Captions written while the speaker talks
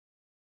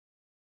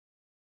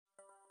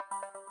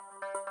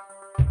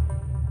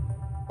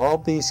All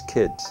these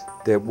kids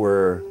that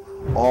were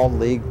all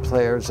league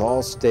players,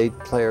 all state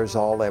players,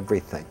 all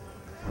everything.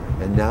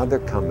 And now they're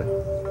coming.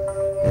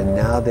 And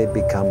now they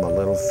become a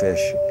little fish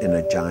in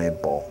a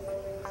giant bowl.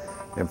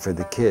 And for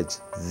the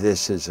kids,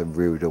 this is a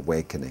rude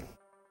awakening.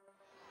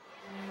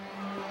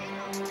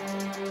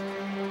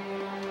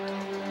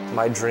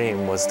 My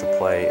dream was to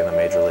play in the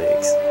major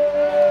leagues.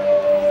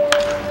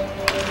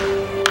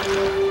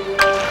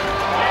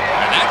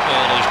 And that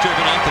ball is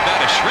driven off the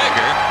bat of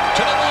Schrager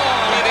to the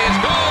wall. It is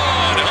gone.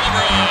 Home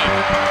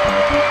run.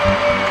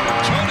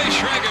 Tony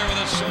Schrager with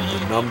a solo.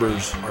 The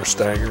numbers are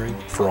staggering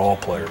for all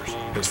players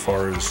as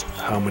far as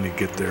how many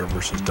get there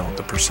versus don't.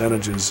 The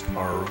percentages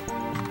are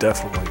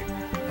definitely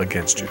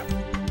against you.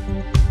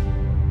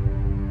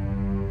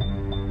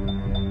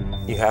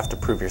 You have to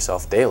prove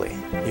yourself daily.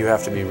 You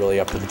have to be really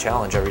up to the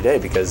challenge every day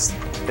because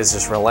it's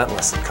just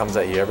relentless. It comes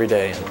at you every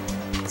day.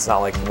 And it's not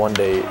like one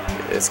day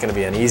it's going to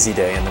be an easy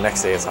day and the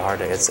next day it's a hard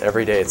day. It's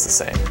every day it's the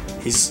same.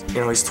 He's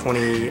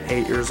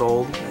 28 years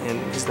old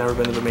and he's never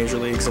been to the major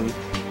leagues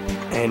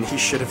and he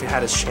should have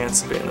had his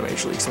chance to be in the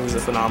major leagues. And he's a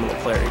phenomenal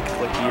player. He can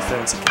play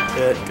defense, he can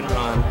hit, he can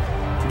run,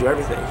 he can do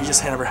everything. He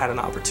just never had an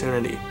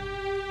opportunity.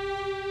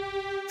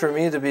 For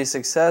me to be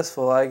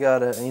successful, I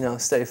gotta,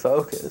 stay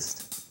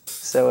focused.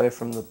 Stay away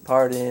from the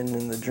partying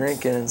and the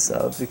drinking and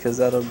stuff because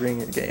that'll bring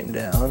your game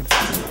down.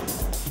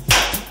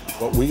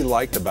 What we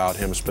liked about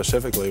him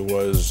specifically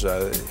was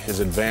his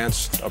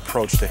advanced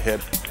approach to hit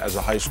as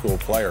a high school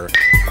player.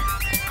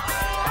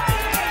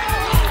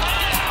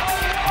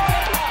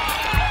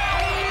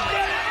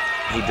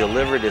 He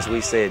delivered, as we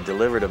say,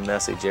 delivered a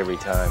message every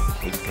time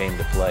he came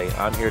to play.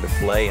 I'm here to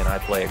play and I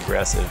play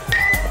aggressive.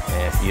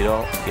 And if you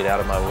don't, get out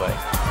of my way.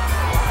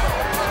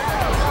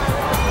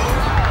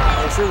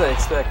 I'm sure they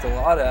expect a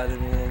lot out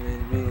of me. I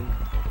mean,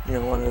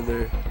 being, one of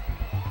their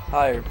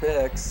higher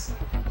picks,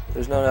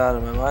 there's no doubt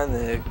in my mind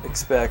they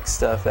expect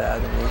stuff out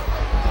of me.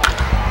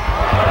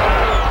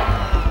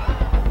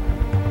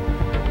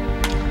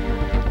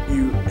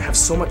 You have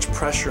so much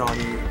pressure on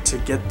you to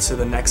get to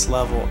the next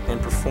level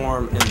and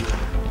perform, and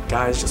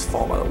guys just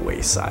fall by the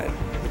wayside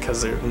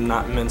because they're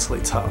not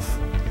mentally tough.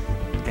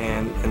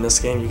 And in this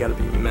game, you got to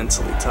be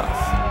mentally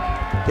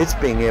tough. It's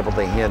being able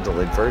to handle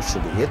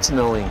adversity. It's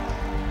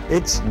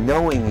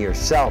knowing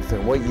yourself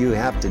and what you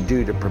have to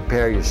do to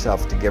prepare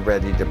yourself to get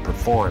ready to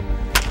perform.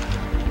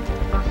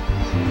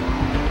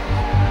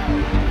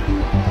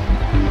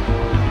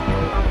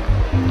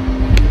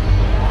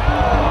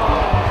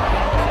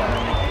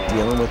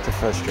 Dealing with the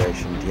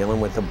frustration, dealing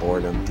with the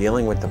boredom,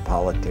 dealing with the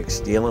politics,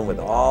 dealing with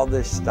all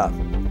this stuff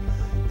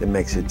that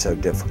makes it so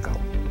difficult.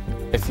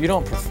 If you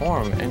don't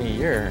perform any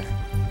year,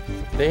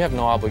 they have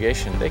no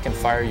obligation. They can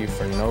fire you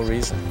for no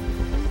reason.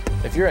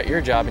 If you're at your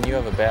job and you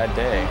have a bad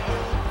day,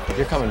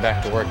 you're coming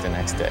back to work the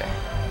next day.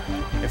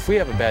 If we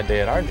have a bad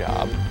day at our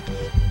job,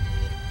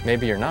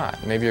 maybe you're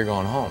not. Maybe you're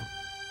going home.